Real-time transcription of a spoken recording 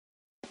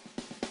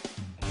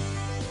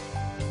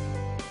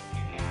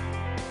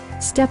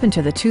Step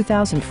into the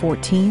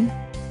 2014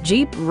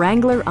 Jeep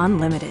Wrangler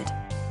Unlimited.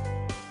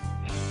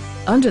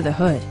 Under the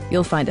hood,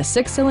 you'll find a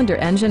 6-cylinder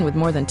engine with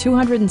more than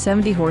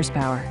 270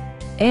 horsepower.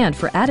 And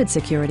for added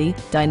security,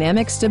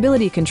 dynamic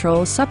stability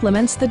control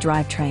supplements the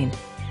drivetrain.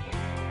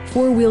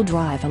 4-wheel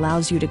drive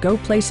allows you to go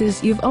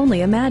places you've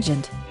only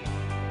imagined.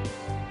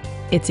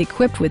 It's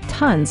equipped with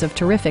tons of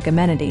terrific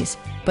amenities,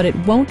 but it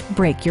won't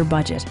break your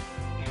budget,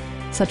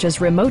 such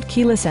as remote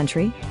keyless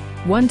entry,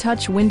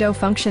 one-touch window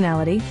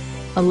functionality,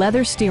 a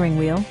leather steering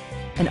wheel,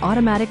 an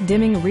automatic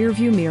dimming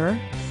rear-view mirror,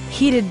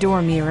 heated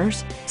door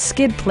mirrors,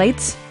 skid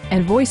plates,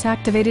 and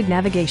voice-activated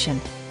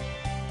navigation.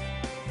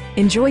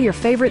 Enjoy your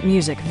favorite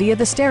music via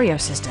the stereo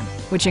system,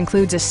 which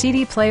includes a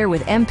CD player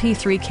with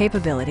MP3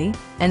 capability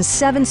and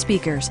 7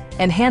 speakers,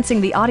 enhancing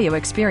the audio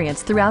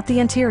experience throughout the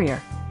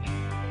interior.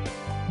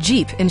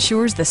 Jeep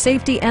ensures the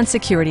safety and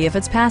security of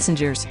its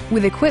passengers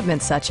with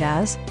equipment such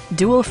as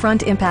dual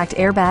front impact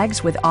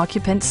airbags with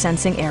occupant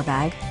sensing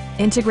airbag,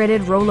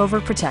 integrated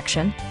rollover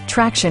protection,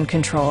 traction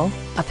control,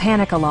 a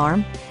panic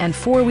alarm, and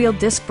 4-wheel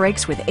disc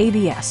brakes with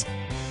ABS.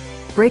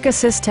 Brake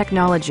Assist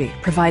technology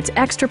provides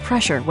extra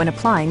pressure when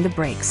applying the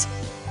brakes.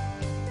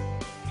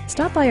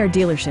 Stop by our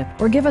dealership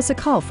or give us a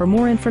call for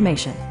more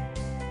information.